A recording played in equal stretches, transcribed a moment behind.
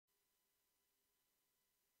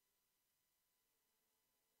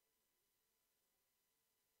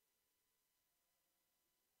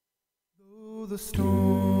the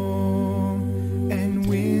storm and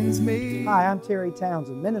winds may... Hi, I'm Terry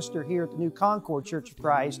Townsend, minister here at the New Concord Church of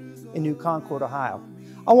Christ in New Concord, Ohio.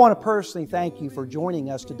 I want to personally thank you for joining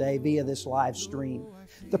us today via this live stream.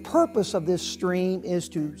 The purpose of this stream is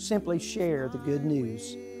to simply share the good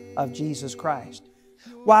news of Jesus Christ.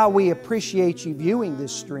 While we appreciate you viewing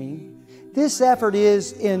this stream, this effort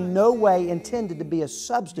is in no way intended to be a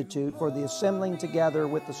substitute for the assembling together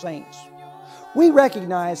with the saints. We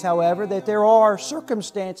recognize, however, that there are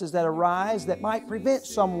circumstances that arise that might prevent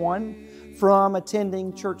someone from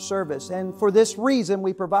attending church service. And for this reason,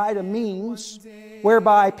 we provide a means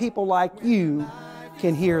whereby people like you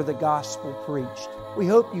can hear the gospel preached. We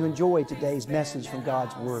hope you enjoy today's message from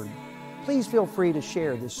God's Word. Please feel free to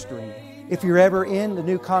share this stream. If you're ever in the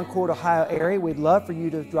New Concord, Ohio area, we'd love for you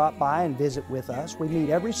to drop by and visit with us. We meet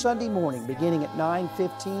every Sunday morning beginning at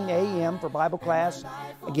 9:15 a.m. for Bible class,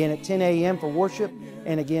 again at 10 a.m. for worship,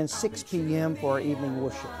 and again 6 p.m. for our evening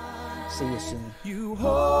worship. See you soon. You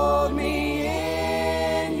hold me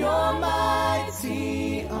in your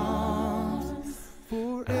mighty arms,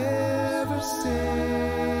 forever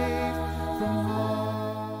safe from harm.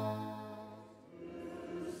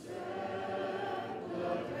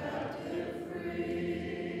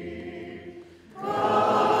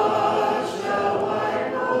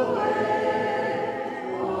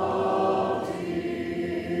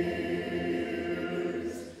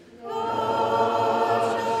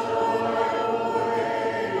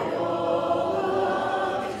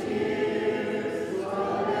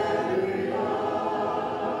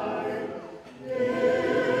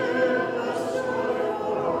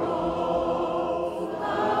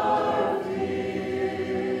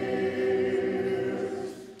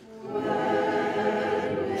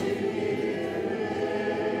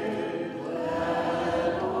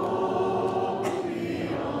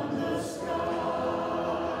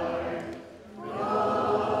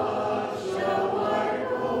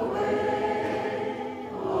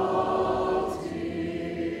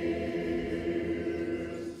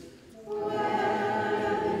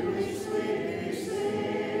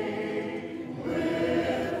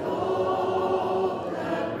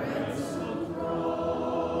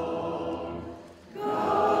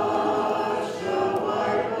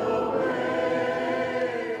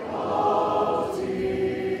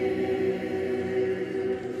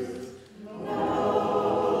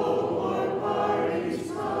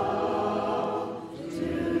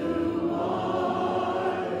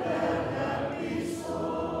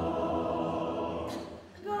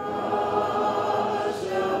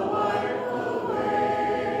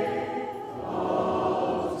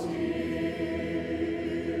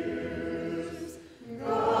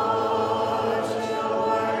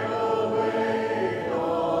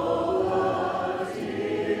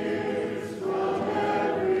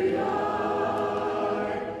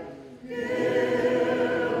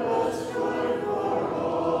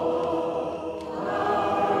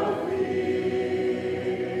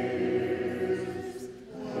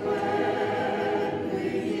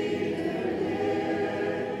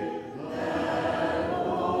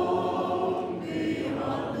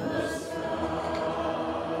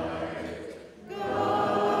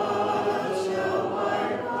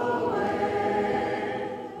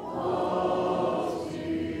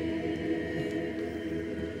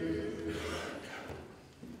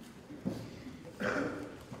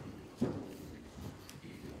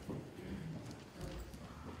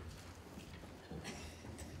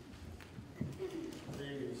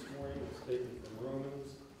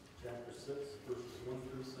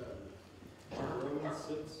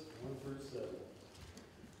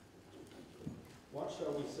 What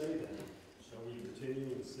shall we say then? Shall we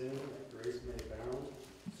continue in sin that grace may abound?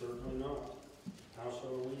 Certainly not. How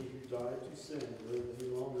shall we who died to sin live any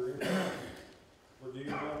longer in it? For do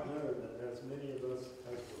you not know that as many of us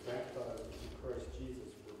as were baptized into Christ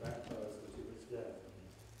Jesus were baptized into his death?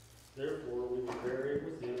 Therefore we were buried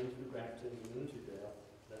with him through baptism into death,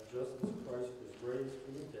 that just as Christ was raised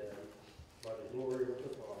from the dead by the glory of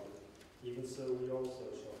the Father, even so we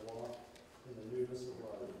also shall walk in the newness of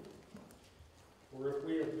life. For if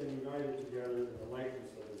we have been united together in the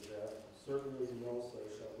likeness of his death, certainly we also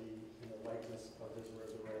shall be in the likeness of his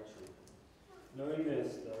resurrection. Knowing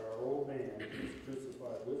this, that our old man was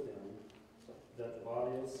crucified with him, that the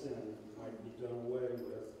body of sin might be done away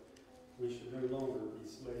with, we should no longer be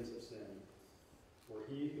slaves of sin. For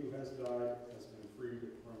he who has died has been freed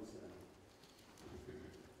from sin.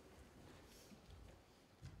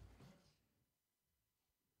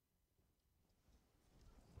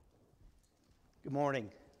 Good morning.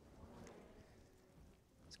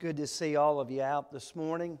 It's good to see all of you out this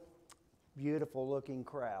morning. Beautiful looking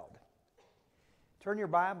crowd. Turn your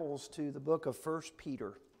Bibles to the book of 1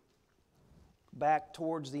 Peter. Back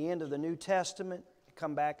towards the end of the New Testament,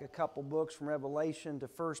 come back a couple books from Revelation to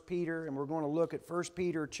 1 Peter, and we're going to look at 1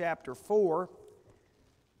 Peter chapter 4.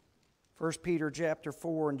 1 Peter chapter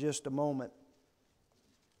 4 in just a moment.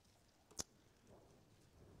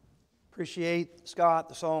 Appreciate, Scott,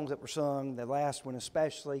 the songs that were sung, the last one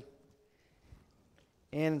especially.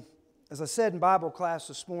 And as I said in Bible class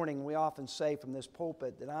this morning, we often say from this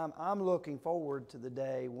pulpit that I'm looking forward to the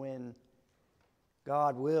day when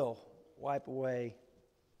God will wipe away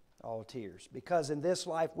all tears. Because in this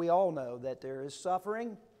life we all know that there is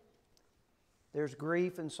suffering, there's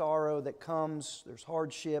grief and sorrow that comes, there's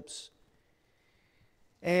hardships,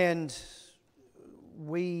 and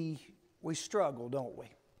we struggle, don't we?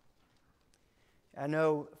 I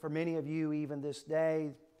know for many of you even this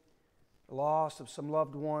day, the loss of some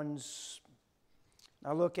loved ones.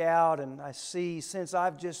 I look out and I see, since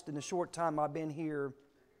I've just, in the short time I've been here,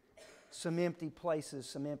 some empty places,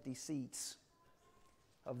 some empty seats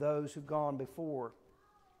of those who've gone before.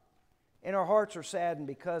 And our hearts are saddened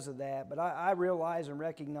because of that, but I realize and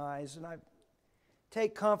recognize, and I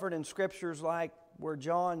take comfort in scriptures like where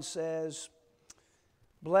John says,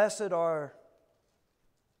 "Blessed are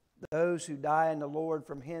those who die in the Lord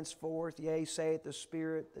from henceforth, yea, saith the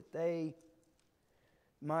Spirit, that they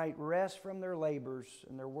might rest from their labors,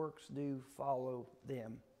 and their works do follow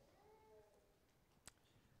them."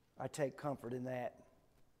 I take comfort in that.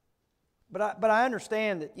 But I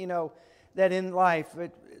understand that, that in life,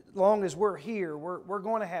 as long as we're here, we're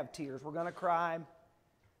going to have tears. We're going to cry.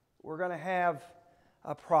 We're going to have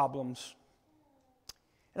problems.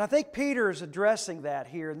 And I think Peter is addressing that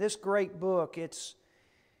here in this great book. It's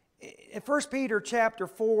in 1 Peter chapter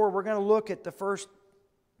 4, we're going to look at the first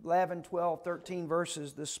 11, 12, 13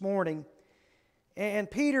 verses this morning. And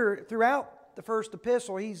Peter, throughout the first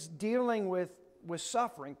epistle, he's dealing with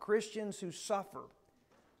suffering, Christians who suffer.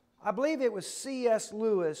 I believe it was C.S.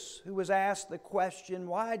 Lewis who was asked the question,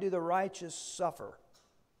 why do the righteous suffer?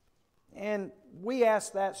 And we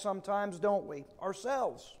ask that sometimes, don't we,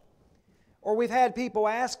 ourselves? Or we've had people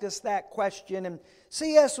ask us that question, and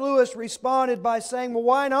C.S. Lewis responded by saying, well,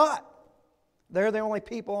 why not? They're the only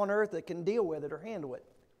people on earth that can deal with it or handle it.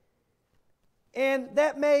 And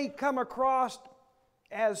that may come across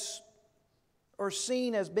as or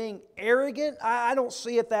seen as being arrogant. I don't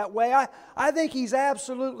see it that way. I think he's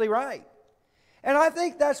absolutely right. And I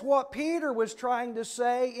think that's what Peter was trying to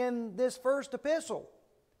say in this first epistle.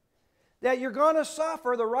 That you're going to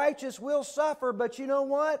suffer, the righteous will suffer, but you know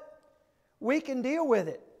what? We can deal with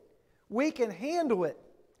it. We can handle it.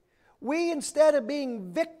 We, instead of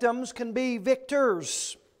being victims, can be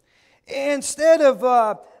victors. Instead of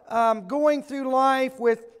going through life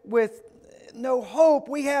with no hope,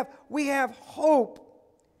 we have hope.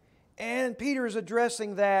 And Peter is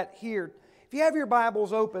addressing that here. If you have your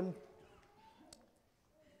Bibles open,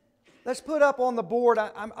 let's put up on the board.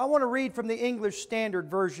 I want to read from the English Standard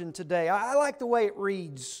Version today. I like the way it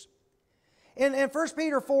reads. In 1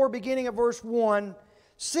 Peter 4, beginning at verse 1,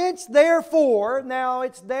 since therefore, now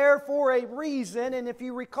it's there for a reason, and if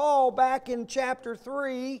you recall back in chapter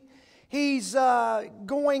 3, he's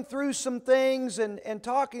going through some things and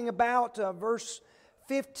talking about verse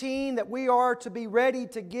 15, that we are to be ready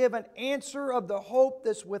to give an answer of the hope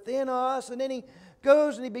that's within us. And then he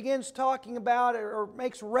goes and he begins talking about, or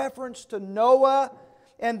makes reference to Noah,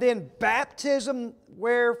 and then baptism,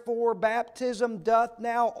 wherefore baptism doth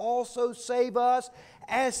now also save us,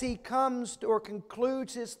 as he comes to, or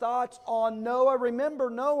concludes his thoughts on Noah.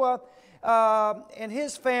 Remember, Noah and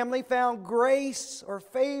his family found grace or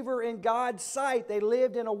favor in God's sight. They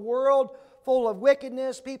lived in a world full of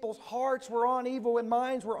wickedness. People's hearts were on evil and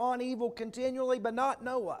minds were on evil continually, but not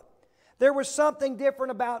Noah. There was something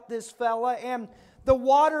different about this fella, and the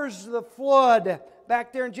waters of the flood,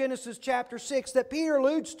 back there in Genesis chapter 6, that Peter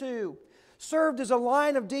alludes to, served as a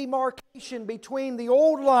line of demarcation between the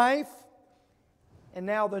old life and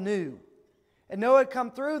now the new. And Noah had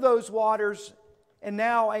come through those waters, and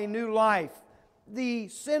now a new life. The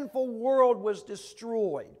sinful world was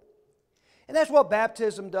destroyed. And that's what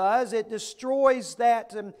baptism does. It destroys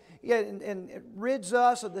that and it rids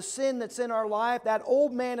us of the sin that's in our life. That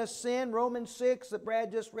old man of sin, Romans 6, that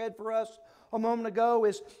Brad just read for us a moment ago,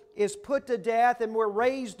 is put to death, and we're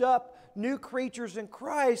raised up new creatures in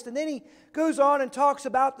Christ. And then he goes on and talks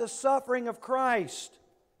about the suffering of Christ.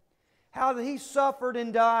 How that He suffered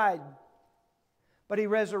and died, but He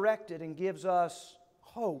resurrected and gives us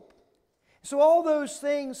hope. So all those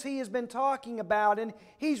things he has been talking about, and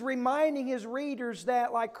he's reminding his readers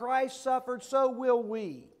that like Christ suffered, so will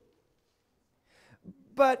we.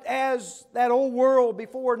 But as that old world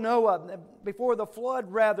before Noah, before the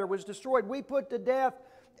flood rather, was destroyed, we put to death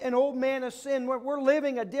an old man of sin. We're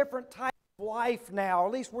living a different type of life now,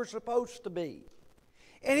 at least we're supposed to be.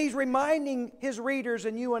 And he's reminding his readers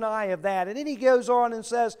and you and I of that. And then he goes on and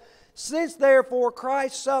says, since therefore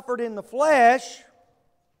Christ suffered in the flesh,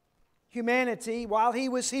 humanity, while he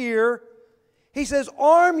was here, he says,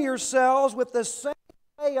 arm yourselves with the same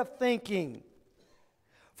way of thinking.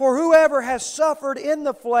 For whoever has suffered in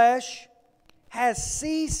the flesh has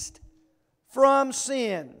ceased from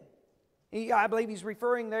sin. I believe he's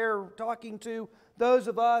referring there, talking to those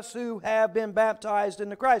of us who have been baptized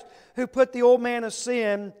into Christ, who put the old man of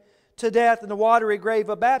sin to death in the watery grave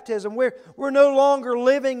of baptism. We're no longer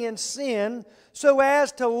living in sin so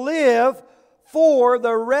as to live for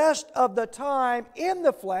the rest of the time in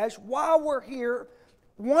the flesh while we're here.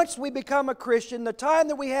 Once we become a Christian, the time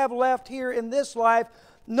that we have left here in this life,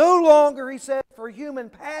 no longer, he said, for human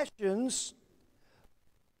passions.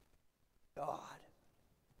 God.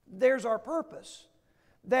 There's our purpose.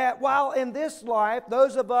 That while in this life,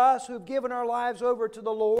 those of us who've given our lives over to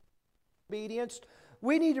the Lord, obedience,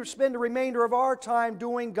 we need to spend the remainder of our time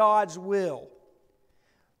doing God's will.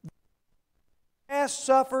 The past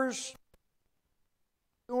suffers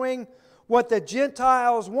doing what the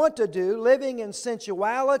Gentiles want to do, living in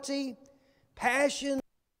sensuality, passion,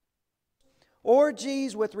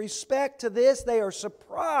 orgies. With respect to this, they are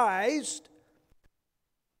surprised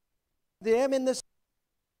them in the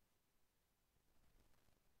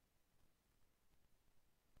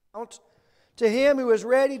to him who is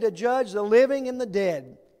ready to judge the living and the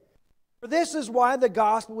dead. For this is why the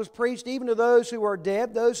gospel was preached even to those who are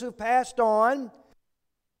dead, those who have passed on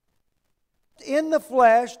in the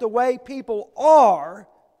flesh the way people are,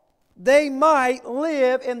 they might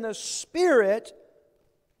live in the Spirit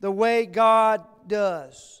the way God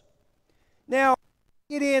does. Now,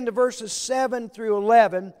 get into verses 7 through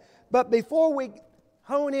 11, but before we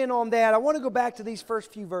hone in on that, I want to go back to these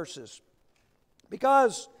first few verses.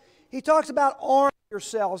 Because he talks about arm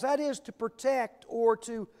yourselves. That is to protect or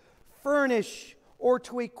to furnish or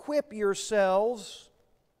to equip yourselves.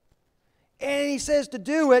 And he says to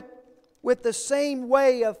do it with the same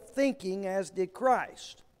way of thinking as did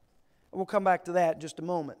Christ. And we'll come back to that in just a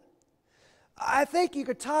moment. I think you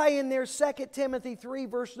could tie in there 2 Timothy 3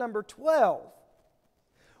 verse number 12.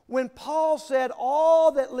 When Paul said,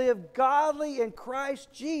 all that live godly in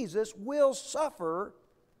Christ Jesus will suffer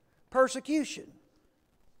persecution.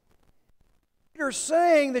 You're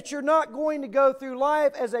saying that you're not going to go through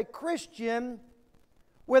life as a Christian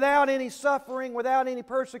without any suffering, without any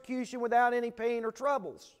persecution, without any pain or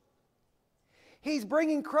troubles. He's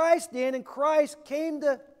bringing Christ in, and Christ came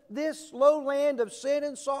to this low land of sin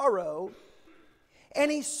and sorrow, and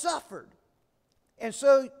He suffered. And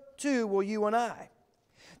so too will you and I.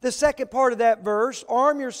 The second part of that verse,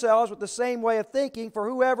 arm yourselves with the same way of thinking, for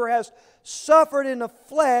whoever has suffered in the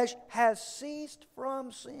flesh has ceased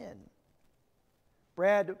from sin.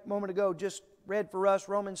 Brad, a moment ago, just read for us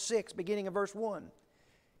Romans 6, beginning of verse 1.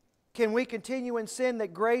 Can we continue in sin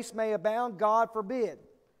that grace may abound? God forbid.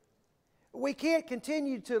 We can't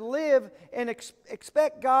continue to live and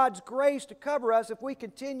expect God's grace to cover us if we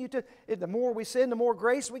continue to, the more we sin, the more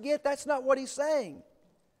grace we get. That's not what He's saying.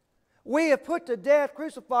 We have put to death,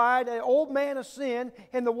 crucified, an old man of sin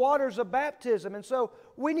in the waters of baptism. And so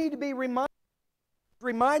we need to be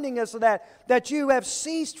reminding us of that you have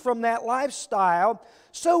ceased from that lifestyle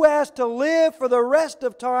so as to live for the rest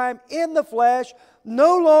of time in the flesh,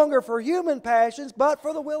 no longer for human passions, but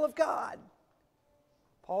for the will of God.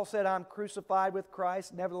 Paul said, I'm crucified with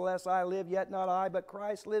Christ, nevertheless I live, yet not I, but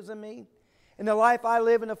Christ lives in me. In the life I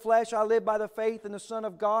live in the flesh, I live by the faith in the Son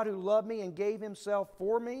of God who loved me and gave Himself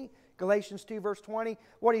for me. Galatians 2 verse 20.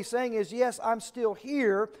 What he's saying is, yes, I'm still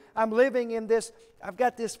here. I'm living in this, I've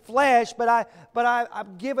got this flesh, but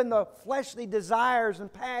I've given the fleshly desires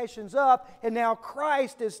and passions up, and now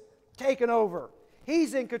Christ is taken over.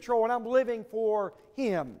 He's in control, and I'm living for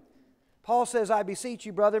Him. Paul says, I beseech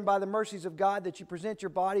you, brethren, by the mercies of God, that you present your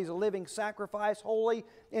bodies a living sacrifice, holy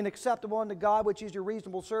and acceptable unto God, which is your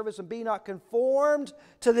reasonable service, and be not conformed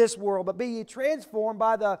to this world, but be ye transformed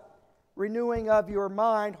by the renewing of your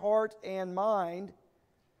mind, heart and mind,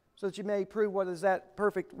 so that you may prove what is that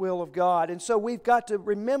perfect will of God. And so we've got to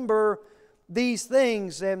remember these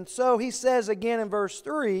things. And so he says again in verse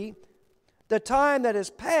 3, the time that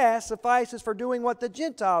is past suffices for doing what the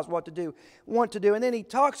Gentiles want to do. And then he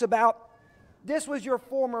talks about, this was your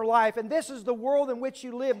former life, and this is the world in which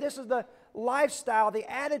you live. This is the lifestyle, the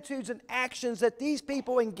attitudes and actions that these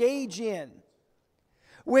people engage in.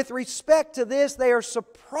 With respect to this, they are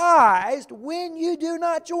surprised when you do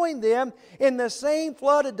not join them in the same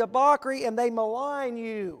flood of debauchery, and they malign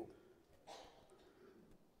you.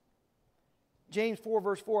 James 4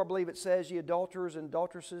 verse 4, I believe it says, ye adulterers and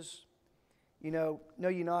adulteresses, know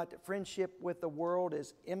ye not that friendship with the world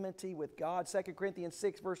is enmity with God? 2 Corinthians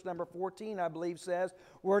 6 verse number 14, I believe, says,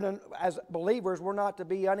 as believers, we're not to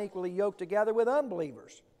be unequally yoked together with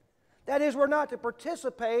unbelievers. That is, we're not to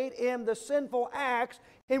participate in the sinful acts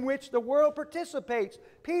in which the world participates.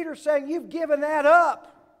 Peter's saying, you've given that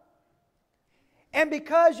up. And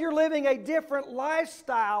because you're living a different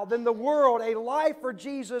lifestyle than the world, a life for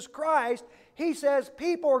Jesus Christ, he says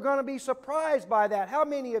people are going to be surprised by that. How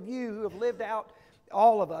many of you who have lived out,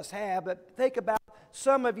 all of us have, but think about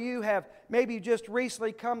some of you have maybe just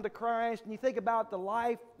recently come to Christ, and you think about the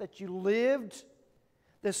life that you lived,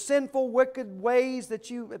 the sinful, wicked ways that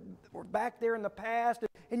you were back there in the past,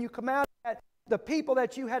 and you come out at the people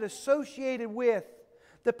that you had associated with,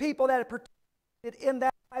 the people that had participated in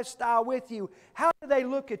that lifestyle with you. How do they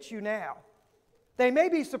look at you now? They may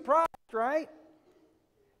be surprised, right?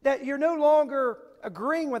 That you're no longer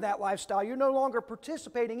agreeing with that lifestyle. You're no longer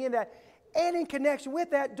participating in that. And in connection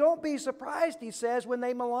with that, don't be surprised, he says, when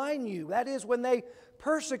they malign you. That is, when they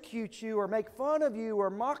persecute you or make fun of you or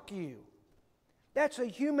mock you. That's a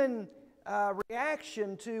human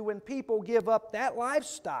reaction to when people give up that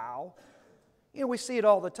lifestyle. We see it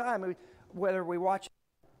all the time. Whether we watch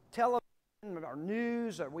television or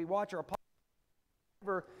news or we watch our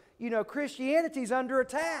politics, Christianity's under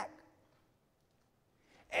attack.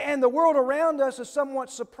 And the world around us is somewhat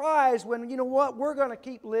surprised when, we're going to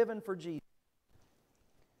keep living for Jesus.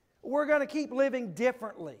 We're going to keep living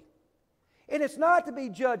differently. And it's not to be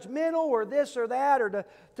judgmental or this or that or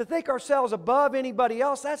to think ourselves above anybody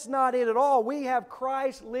else. That's not it at all. We have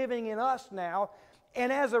Christ living in us now.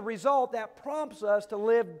 And as a result, that prompts us to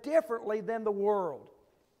live differently than the world.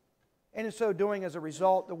 And in so doing, as a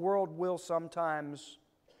result, the world will sometimes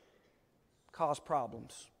cause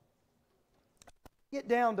problems. Get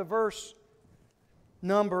down to verse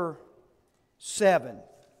number 7.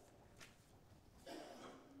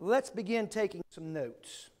 Let's begin taking some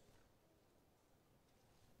notes.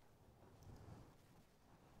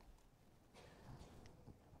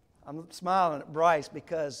 I'm smiling at Bryce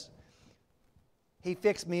because he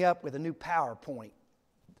fixed me up with a new PowerPoint,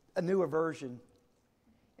 a newer version.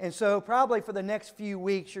 And so probably for the next few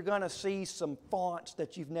weeks, you're going to see some fonts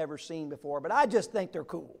that you've never seen before. But I just think they're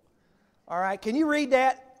cool. All right, can you read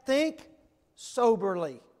that? Think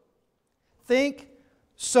soberly. Think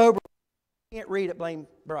soberly. If you can't read it, blame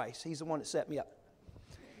Bryce. He's the one that set me up.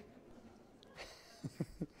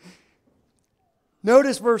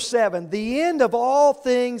 Notice verse 7. The end of all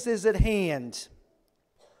things is at hand.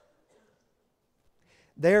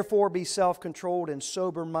 Therefore be self-controlled and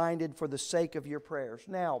sober-minded for the sake of your prayers.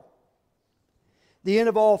 Now, the end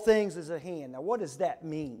of all things is at hand. Now, what does that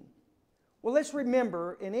mean? Well, let's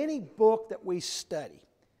remember, in any book that we study,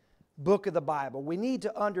 book of the Bible, we need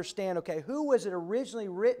to understand, okay, who was it originally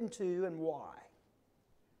written to and why?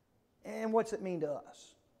 And what's it mean to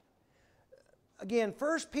us? Again,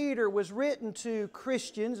 1 Peter was written to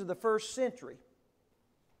Christians of the first century.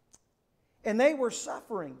 And they were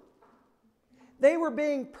suffering. They were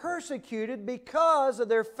being persecuted because of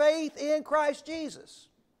their faith in Christ Jesus.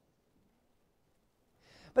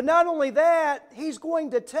 But not only that, he's going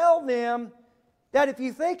to tell them that if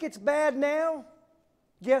you think it's bad now,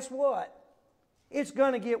 guess what? It's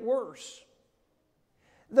going to get worse.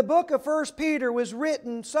 The book of 1 Peter was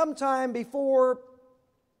written sometime before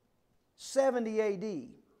 70 A.D.,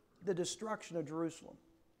 the destruction of Jerusalem.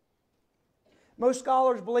 Most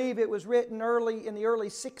scholars believe it was written in the early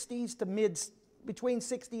 60s to between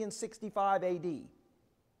 60 and 65 A.D.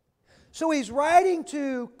 So he's writing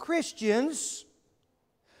to Christians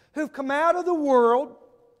who've come out of the world,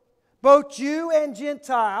 both Jew and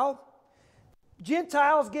Gentile.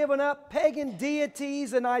 Gentiles given up pagan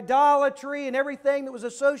deities and idolatry and everything that was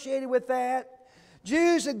associated with that.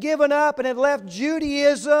 Jews had given up and had left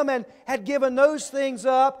Judaism and had given those things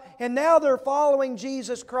up, and now they're following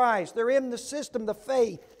Jesus Christ. They're in the system, the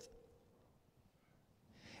faith.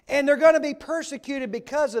 And they're going to be persecuted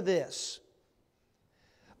because of this.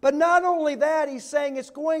 But not only that, he's saying it's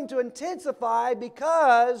going to intensify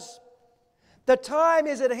because the time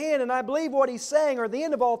is at hand. And I believe what he's saying, or the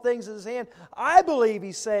end of all things is at hand, I believe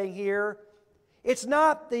he's saying here, it's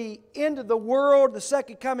not the end of the world, the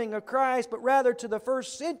second coming of Christ, but rather to the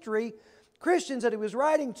first century Christians that he was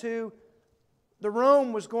writing to, the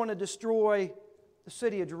Rome was going to destroy the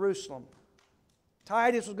city of Jerusalem.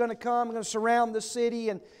 Titus was going to come, going to surround the city,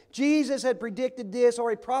 and Jesus had predicted this, or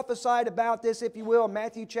he prophesied about this, if you will, in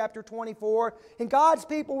Matthew chapter 24. And God's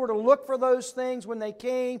people were to look for those things when they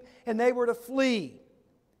came, and they were to flee.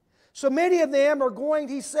 So many of them are going,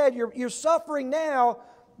 he said, you're suffering now,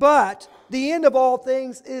 but the end of all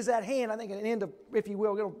things is at hand. I think an end of, if you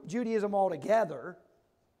will, Judaism altogether.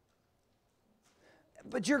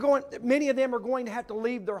 But many of them are going to have to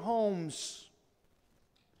leave their homes.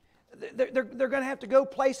 They're going to have to go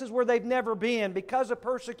places where they've never been because of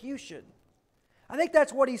persecution. I think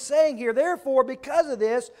that's what he's saying here. Therefore, because of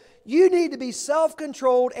this, you need to be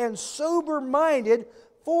self-controlled and sober-minded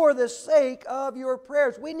for the sake of your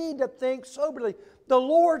prayers. We need to think soberly. The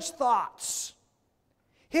Lord's thoughts,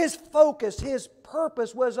 His focus, His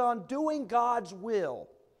purpose was on doing God's will.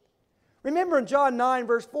 Remember in John 9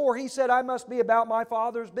 verse 4, He said, I must be about my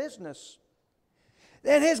Father's business.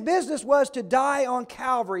 And His business was to die on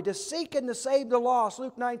Calvary, to seek and to save the lost,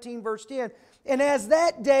 Luke 19 verse 10. And as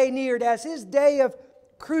that day neared, as His day of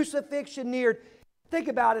crucifixion neared, think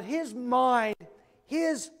about it, His mind,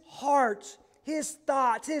 His heart, His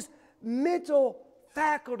thoughts, His mental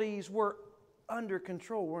faculties were under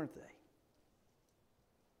control, weren't they?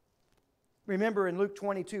 Remember in Luke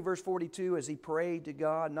 22 verse 42, as He prayed to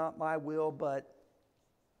God, not my will, but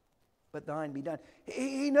thine be done.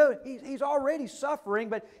 He knows he's already suffering,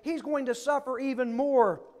 but He's going to suffer even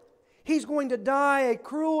more. He's going to die a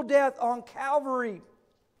cruel death on Calvary.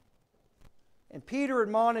 And Peter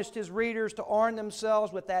admonished his readers to arm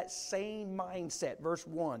themselves with that same mindset, verse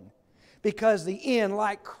 1. Because the end,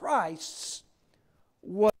 like Christ's,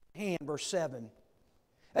 was at hand, verse 7.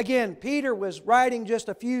 Again, Peter was writing just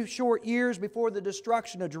a few short years before the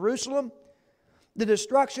destruction of Jerusalem, the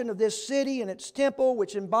destruction of this city and its temple,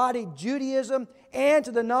 which embodied Judaism, and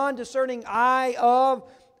to the non-discerning eye of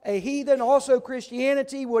a heathen, also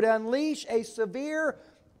Christianity would unleash a severe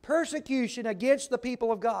persecution against the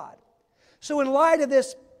people of God. So in light of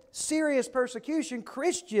this serious persecution,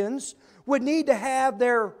 Christians would need to have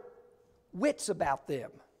their wits about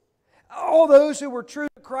them. All those who were true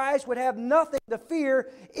to Christ would have nothing to fear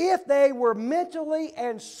if they were mentally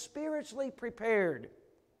and spiritually prepared.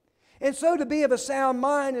 And so to be of a sound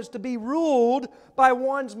mind is to be ruled by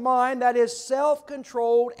one's mind that is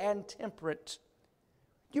self-controlled and temperate.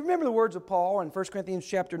 Do you remember the words of Paul in 1 Corinthians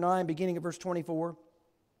chapter 9, beginning at verse 24?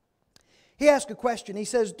 He asked a question. He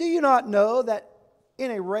says, do you not know that in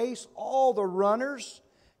a race all the runners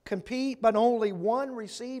compete, but only one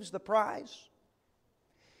receives the prize?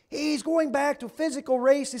 He's going back to physical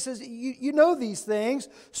race. He says, you know these things.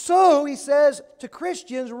 So, he says to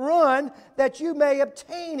Christians, run that you may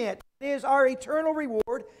obtain it. It is our eternal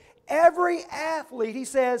reward. Every athlete, he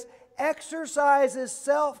says, exercises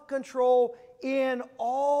self-control in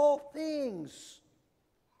all things.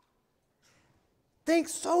 Think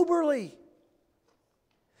soberly.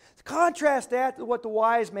 Contrast that to what the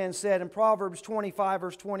wise man said in Proverbs 25,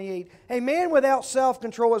 verse 28. A man without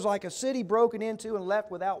self-control is like a city broken into and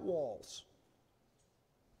left without walls.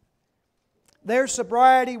 Their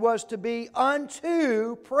sobriety was to be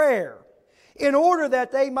unto prayer, in order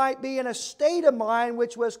that they might be in a state of mind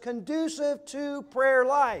which was conducive to prayer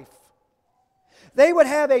life. They would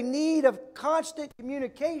have a need of constant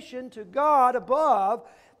communication to God above,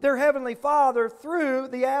 their Heavenly Father, through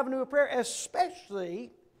the avenue of prayer,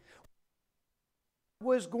 especially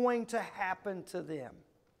was going to happen to them.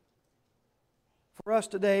 For us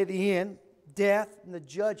today, the end, death, and the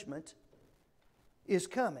judgment is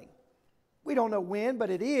coming. We don't know when, but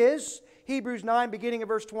it is. Hebrews 9, beginning of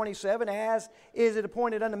verse 27, as is it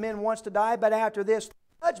appointed unto men once to die, but after this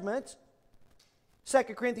judgment. 2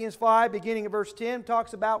 Corinthians 5, beginning of verse 10,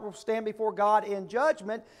 talks about we'll stand before God in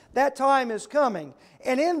judgment. That time is coming.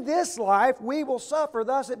 And in this life we will suffer.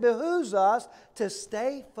 Thus it behooves us to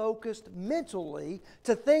stay focused mentally,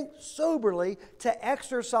 to think soberly, to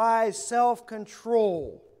exercise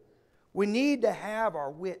self-control. We need to have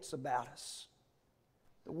our wits about us.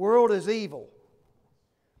 The world is evil.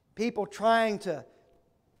 People trying to,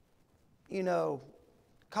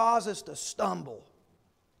 cause us to stumble.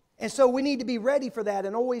 And so we need to be ready for that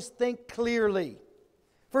and always think clearly.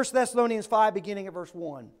 1 Thessalonians 5, beginning at verse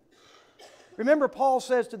 1. Remember, Paul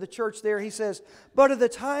says to the church there, he says, but of the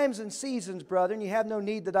times and seasons, brethren, you have no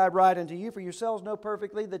need that I write unto you, for yourselves know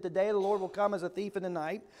perfectly that the day of the Lord will come as a thief in the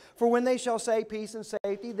night. For when they shall say peace and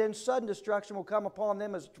safety, then sudden destruction will come upon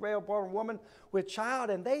them as a travail upon a woman with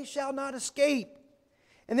child, and they shall not escape.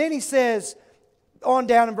 And then he says, on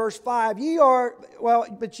down in verse 5, ye,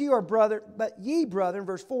 brethren,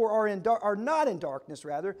 verse 4, are not in darkness,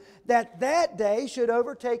 rather, that day should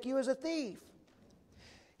overtake you as a thief.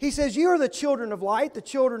 He says, you are the children of light, the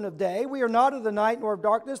children of day. We are not of the night nor of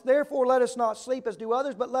darkness. Therefore, let us not sleep as do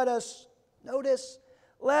others, but let us, notice,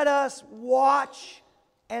 let us watch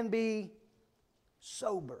and be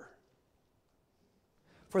sober.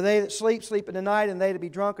 For they that sleep, sleep in the night, and they that be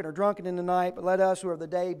drunken are drunken in the night. But let us who are of the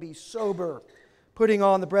day be sober, putting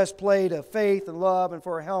on the breastplate of faith and love, and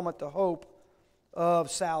for a helmet the hope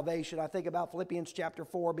of salvation. I think about Philippians chapter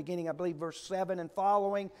 4, beginning, I believe, verse 7 and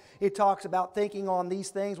following. It talks about thinking on these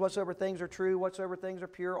things, whatsoever things are true, whatsoever things are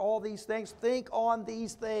pure, all these things. Think on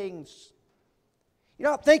these things. You're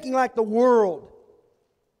not thinking like the world.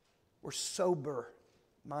 We're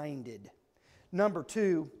sober-minded. Number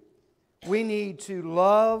 2, we need to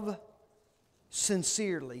love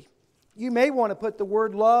sincerely. You may want to put the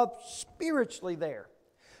word love spiritually there.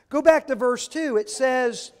 Go back to verse 2. It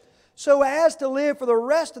says, so as to live for the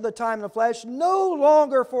rest of the time in the flesh, no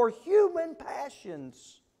longer for human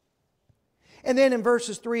passions. And then in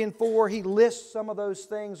verses 3 and 4, he lists some of those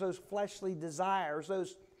things, those fleshly desires,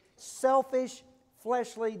 those selfish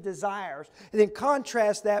fleshly desires. And then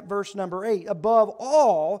contrast that verse number 8. Above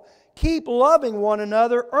all, keep loving one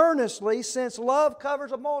another earnestly, since love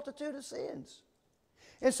covers a multitude of sins.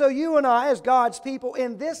 And so you and I, as God's people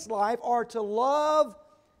in this life, are to love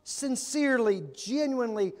sincerely,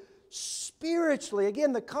 genuinely, spiritually.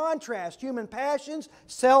 Again, the contrast: human passions,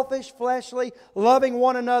 selfish, fleshly; loving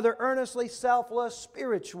one another earnestly, selfless,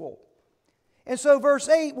 spiritual. And so verse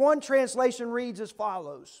 8, one translation reads as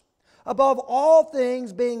follows: above all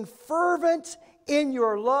things, being fervent in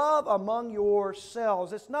your love among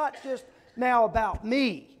yourselves. It's not just now about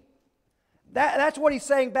me. That's what he's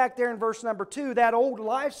saying back there in verse number 2. That old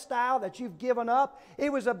lifestyle that you've given up,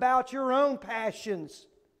 it was about your own passions,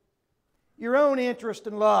 your own interest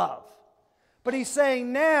and love. But he's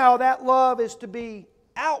saying now that love is to be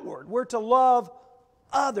outward. We're to love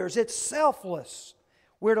others. It's selfless.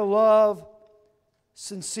 We're to love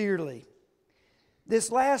sincerely.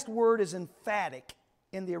 This last word is emphatic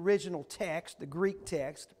in the original text, the Greek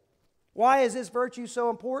text. Why is this virtue so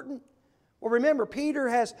important? Well, remember, Peter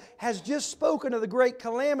has just spoken of the great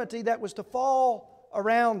calamity that was to fall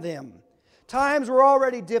around them. Times were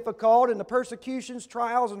already difficult, and the persecutions,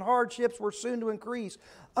 trials, and hardships were soon to increase.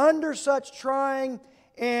 Under such trying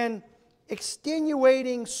and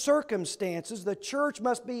extenuating circumstances, the church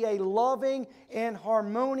must be a loving and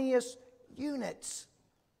harmonious unit.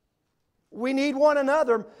 We need one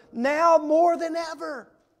another now more than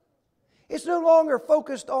ever. It's no longer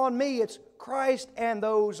focused on me, it's Christ and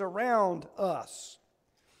those around us.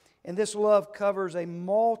 And this love covers a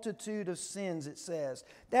multitude of sins, it says.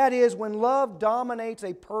 That is, when love dominates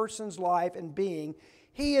a person's life and being,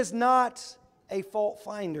 he is not a fault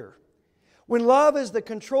finder. When love is the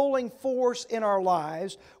controlling force in our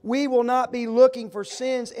lives, we will not be looking for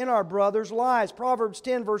sins in our brother's lives. Proverbs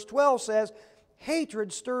 10 verse 12 says,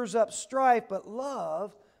 hatred stirs up strife, but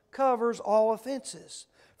love covers all offenses.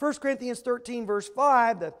 1 Corinthians 13 verse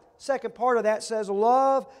 5, the second part of that says,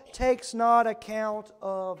 love takes not account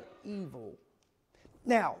of evil.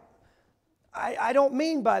 Now, I don't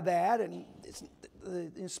mean by that, and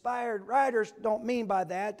the inspired writers don't mean by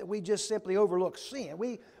that we just simply overlook sin.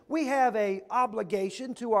 We have an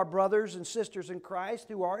obligation to our brothers and sisters in Christ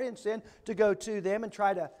who are in sin to go to them and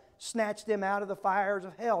try to snatch them out of the fires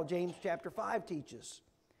of hell, James chapter 5 teaches.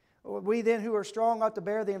 We then who are strong ought to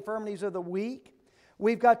bear the infirmities of the weak.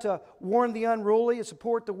 We've got to warn the unruly and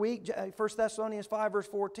support the weak, 1 Thessalonians 5 verse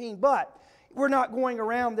 14. But we're not going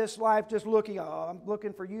around this life just looking, oh, I'm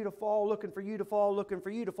looking for you to fall, looking for you to fall, looking for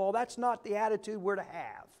you to fall. That's not the attitude we're to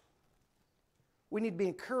have. We need to be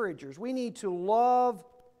encouragers. We need to love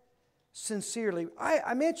sincerely.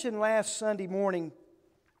 I mentioned last Sunday morning,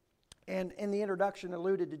 and in the introduction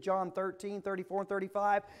alluded to John 13, 34, and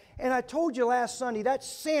 35. And I told you last Sunday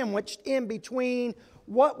that's sandwiched in between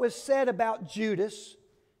what was said about Judas.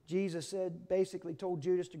 Jesus basically told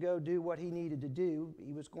Judas to go do what he needed to do.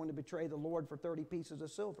 He was going to betray the Lord for 30 pieces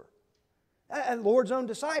of silver. The Lord's own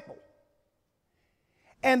disciple.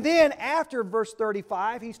 And then after verse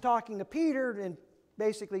 35, he's talking to Peter and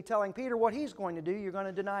basically telling Peter what he's going to do. You're going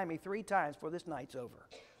to deny me 3 times before this night's over.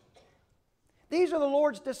 These are the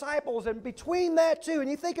Lord's disciples, and between that too, and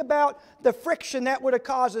you think about the friction that would have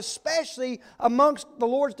caused, especially amongst the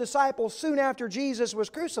Lord's disciples soon after Jesus was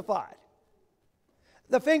crucified.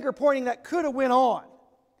 The finger pointing that could have went on.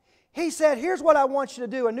 He said, here's what I want you to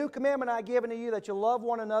do. A new commandment I give unto you, that you love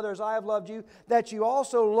one another as I have loved you, that you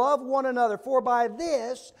also love one another. For by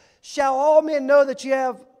this shall all men know that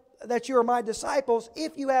you are my disciples,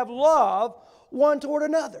 if you have love one toward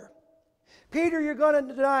another. Peter, you're going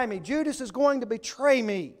to deny me. Judas is going to betray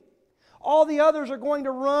me. All the others are going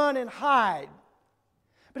to run and hide.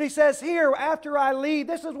 But he says here, after I leave,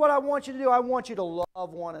 this is what I want you to do. I want you to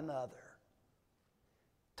love one another.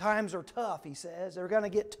 Times are tough, he says. They're going to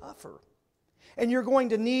get tougher. And you're going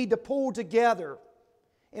to need to pull together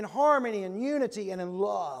in harmony and unity and in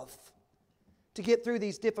love to get through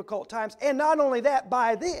these difficult times. And not only that,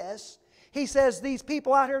 by this, he says these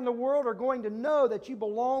people out here in the world are going to know that you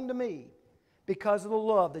belong to me because of the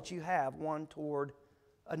love that you have one toward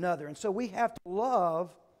another. And so we have to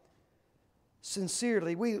love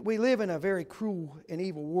sincerely. We live in a very cruel and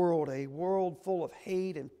evil world, a world full of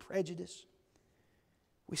hate and prejudice.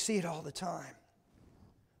 We see it all the time.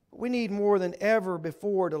 We need more than ever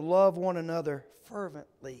before to love one another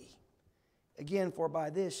fervently. Again, for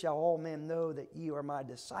by this shall all men know that ye are my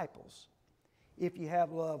disciples, if you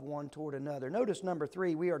have love one toward another. Notice number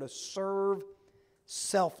 3, we are to serve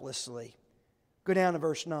selflessly. Go down to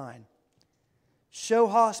verse 9. Show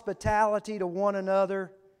hospitality to one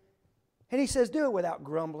another. And he says, do it without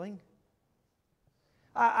grumbling.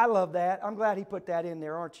 I love that. I'm glad he put that in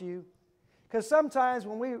there, aren't you? Because sometimes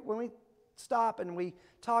when we stop and we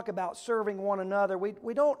talk about serving one another,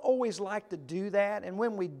 we don't always like to do that. And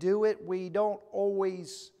when we do it, we don't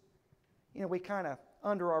always, we kind of,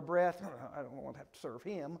 under our breath, I don't want to have to serve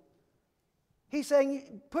him. He's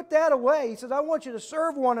saying, put that away. He says, I want you to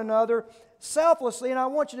serve one another selflessly, and I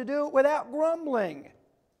want you to do it without grumbling.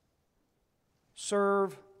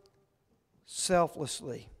 Serve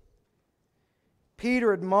selflessly.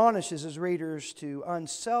 Peter admonishes his readers to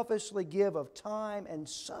unselfishly give of time and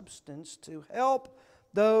substance to help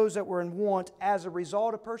those that were in want as a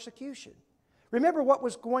result of persecution. Remember what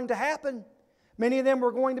was going to happen. Many of them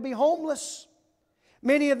were going to be homeless.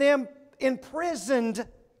 Many of them imprisoned.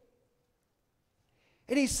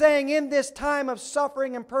 And he's saying in this time of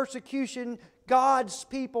suffering and persecution, God's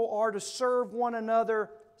people are to serve one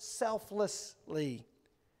another selflessly.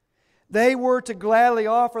 They were to gladly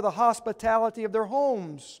offer the hospitality of their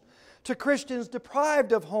homes to Christians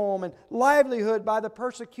deprived of home and livelihood by the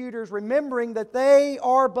persecutors, remembering that they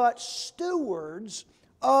are but stewards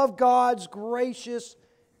of God's gracious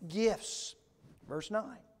gifts. Verse 9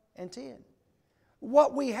 and 10.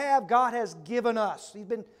 What we have, God has given us.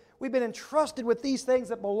 We've been entrusted with these things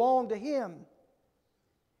that belong to Him.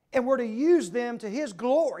 And we're to use them to His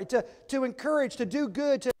glory, to encourage, to do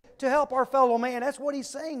good, to help our fellow man. That's what he's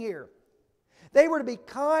saying here. They were to be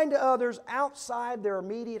kind to others outside their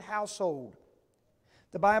immediate household.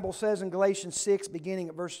 The Bible says in Galatians 6, beginning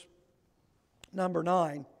at verse number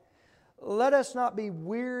 9, let us not be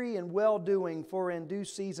weary in well-doing, for in due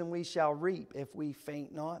season we shall reap if we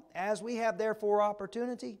faint not. As we have therefore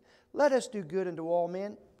opportunity, let us do good unto all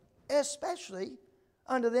men, especially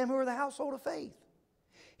unto them who are the household of faith.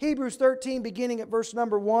 Hebrews 13, beginning at verse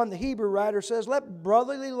number 1, the Hebrew writer says, let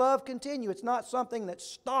brotherly love continue. It's not something that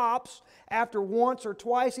stops after once or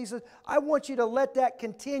twice. He says, I want you to let that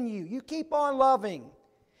continue. You keep on loving.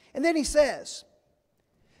 And then he says,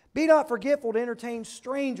 be not forgetful to entertain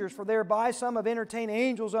strangers, for thereby some have entertained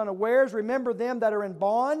angels unawares. Remember them that are in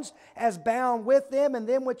bonds, as bound with them, and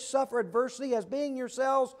them which suffer adversity, as being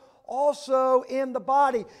yourselves also in the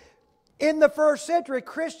body. In the first century,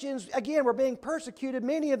 Christians, again, were being persecuted.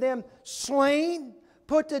 Many of them slain,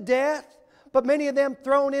 put to death, but many of them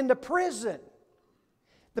thrown into prison.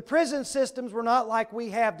 The prison systems were not like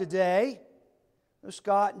we have today.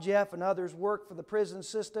 Scott and Jeff and others work for the prison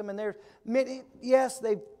system, and there's many, yes,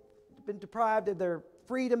 they've been deprived of their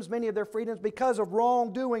freedoms, many of their freedoms, because of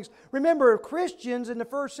wrongdoings. Remember, Christians in the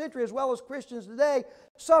first century, as well as Christians today,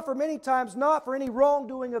 suffer many times not for any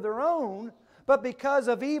wrongdoing of their own, but because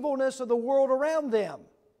of evilness of the world around them.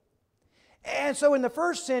 And so in the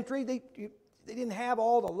first century, they didn't have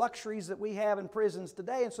all the luxuries that we have in prisons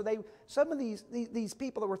today. And so some of these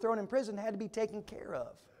people that were thrown in prison had to be taken care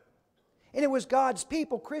of. And it was God's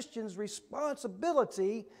people, Christians'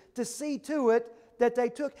 responsibility to see to it that they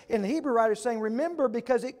took. And the Hebrew writer is saying, remember,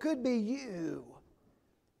 because it could be you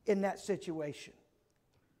in that situation.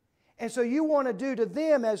 And so you want to do to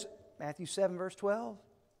them, as Matthew 7 verse 12,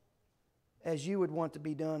 as you would want to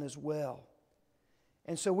be done as well.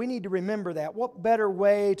 And so we need to remember that. What better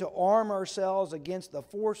way to arm ourselves against the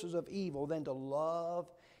forces of evil than to love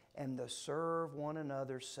and to serve one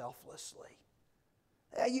another selflessly?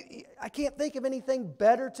 I can't think of anything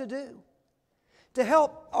better to do. To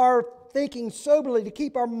help our thinking soberly, to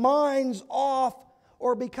keep our minds off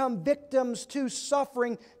or become victims to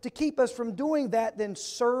suffering, to keep us from doing that than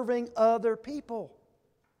serving other people.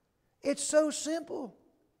 It's so simple.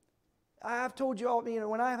 I've told you all,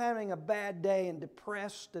 when I'm having a bad day and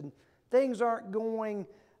depressed and things aren't going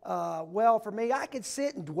well for me, I could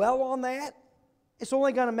sit and dwell on that. It's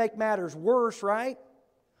only going to make matters worse, right?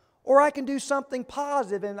 Or I can do something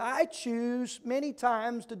positive, and I choose many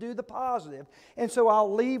times to do the positive. And so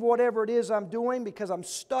I'll leave whatever it is I'm doing because I'm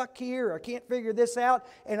stuck here, or I can't figure this out,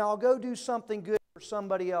 and I'll go do something good for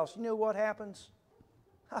somebody else. You know what happens?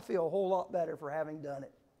 I feel a whole lot better for having done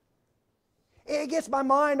it. It gets my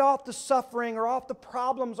mind off the suffering or off the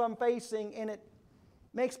problems I'm facing, and it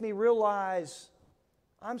makes me realize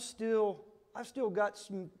I've got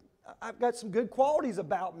some good qualities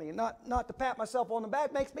about me. Not to pat myself on the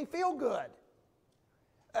back, makes me feel good.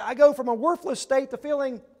 I go from a worthless state to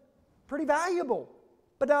feeling pretty valuable.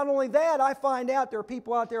 But not only that, I find out there are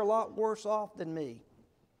people out there a lot worse off than me.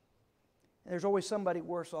 And there's always somebody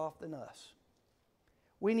worse off than us.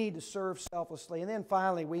 We need to serve selflessly. And then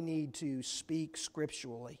finally, we need to speak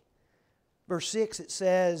scripturally. Verse 6, it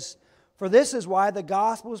says, "For this is why the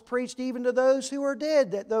gospel is preached even to those who are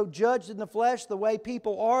dead, that though judged in the flesh the way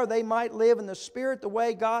people are, they might live in the spirit the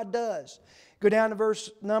way God does." Go down to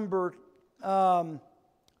verse number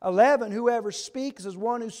 11. "Whoever speaks is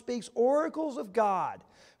one who speaks oracles of God.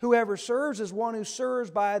 Whoever serves is one who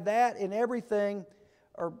serves by that in everything,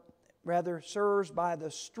 or rather serves by the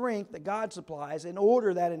strength that God supplies, in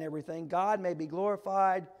order that in everything God may be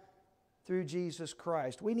glorified through Jesus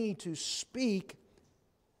Christ." We need to speak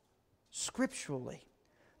scripturally.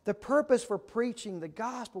 The purpose for preaching the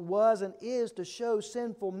gospel was and is to show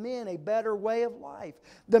sinful men a better way of life,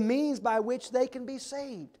 the means by which they can be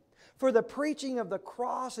saved. For the preaching of the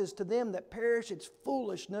cross is to them that perish its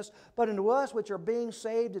foolishness, but unto us which are being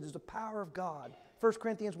saved it is the power of God. 1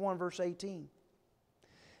 Corinthians 1 verse 18.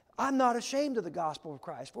 "I'm not ashamed of the gospel of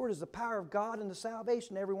Christ, for it is the power of God unto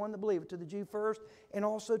salvation to everyone that believeth, to the Jew first, and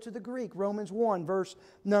also to the Greek." Romans 1, verse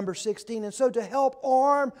number 16. And so to help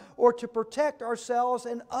arm or to protect ourselves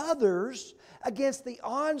and others against the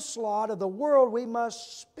onslaught of the world, we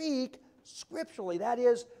must speak scripturally. That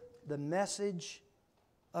is, the message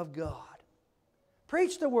of God.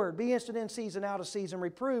 "Preach the word, be instant in season, out of season,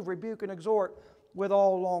 reprove, rebuke, and exhort with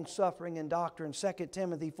all long suffering and doctrine." 2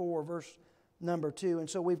 Timothy 4, verse number 2. And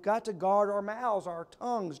so we've got to guard our mouths, our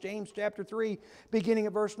tongues. James chapter 3, beginning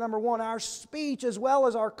at verse number 1. "Our speech as well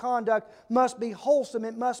as our conduct must be wholesome,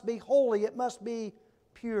 it must be holy, it must be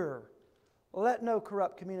pure. Let no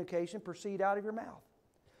corrupt communication proceed out of your mouth,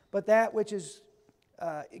 but that which is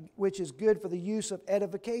good for the use of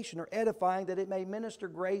edification," or edifying, "that it may minister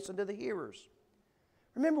grace unto the hearers."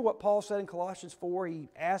 Remember what Paul said in Colossians 4.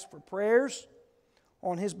 He asked for prayers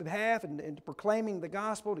on his behalf and proclaiming the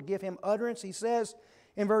gospel to give him utterance. He says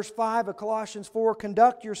in verse 5 of Colossians 4,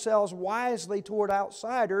 "Conduct yourselves wisely toward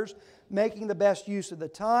outsiders, making the best use of the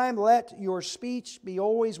time. Let your speech be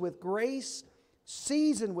always with grace,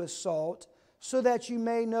 seasoned with salt, so that you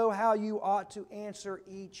may know how you ought to answer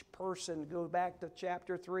each person." Go back to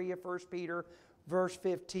chapter 3 of 1 Peter, verse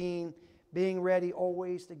 15. "Being ready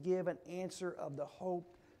always to give an answer of the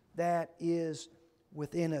hope that is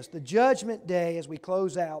within us." The judgment day, as we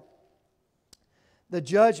close out, the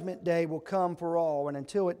judgment day will come for all. And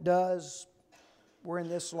until it does, we're in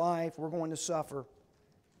this life, we're going to suffer.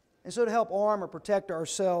 And so to help arm or protect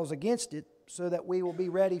ourselves against it, so that we will be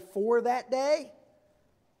ready for that day,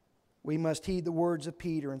 we must heed the words of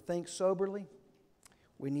Peter and think soberly.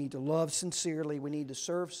 We need to love sincerely, we need to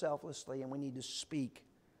serve selflessly, and we need to speak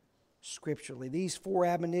scripturally. These 4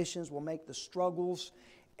 admonitions will make the struggles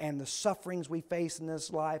and the sufferings we face in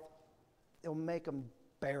this life, they'll make them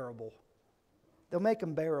bearable. They'll make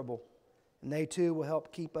them bearable. And they too will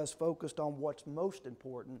help keep us focused on what's most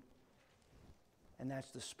important, and that's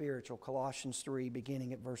the spiritual. Colossians 3,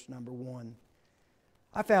 beginning at verse number 1.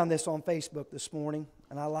 I found this on Facebook this morning,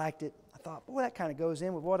 and I liked it. I thought, boy, that kind of goes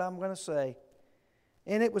in with what I'm going to say.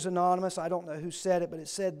 And it was anonymous. I don't know who said it, but it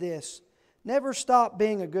said this: "Never stop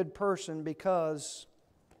being a good person because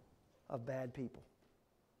of bad people.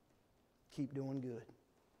 Keep doing good."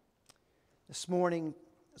 This morning,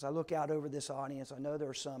 as I look out over this audience, I know there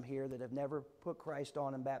are some here that have never put Christ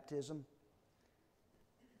on in baptism.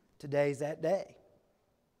 Today's that day.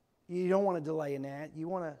 You don't want to delay in that. You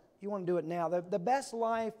want to do it now. The best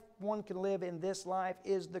life one can live in this life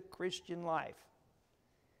is the Christian life.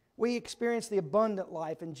 We experience the abundant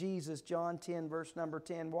life in Jesus, John 10, verse number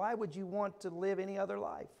 10. Why would you want to live any other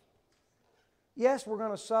life? Yes, we're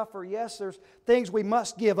going to suffer. Yes, there's things we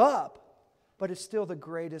must give up. But it's still the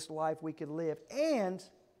greatest life we could live. And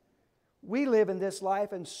we live in this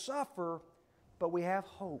life and suffer, but we have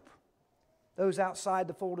hope. Those outside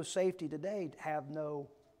the fold of safety today have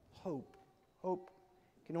no hope. Hope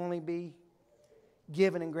can only be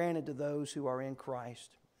given and granted to those who are in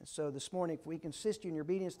Christ. And so this morning, if we can assist you in your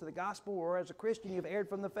obedience to the gospel, or as a Christian you've erred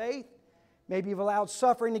from the faith, maybe you've allowed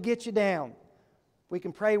suffering to get you down. We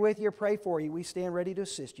can pray with you or pray for you. We stand ready to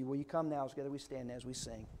assist you. Will you come now together? We stand as we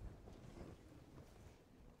sing.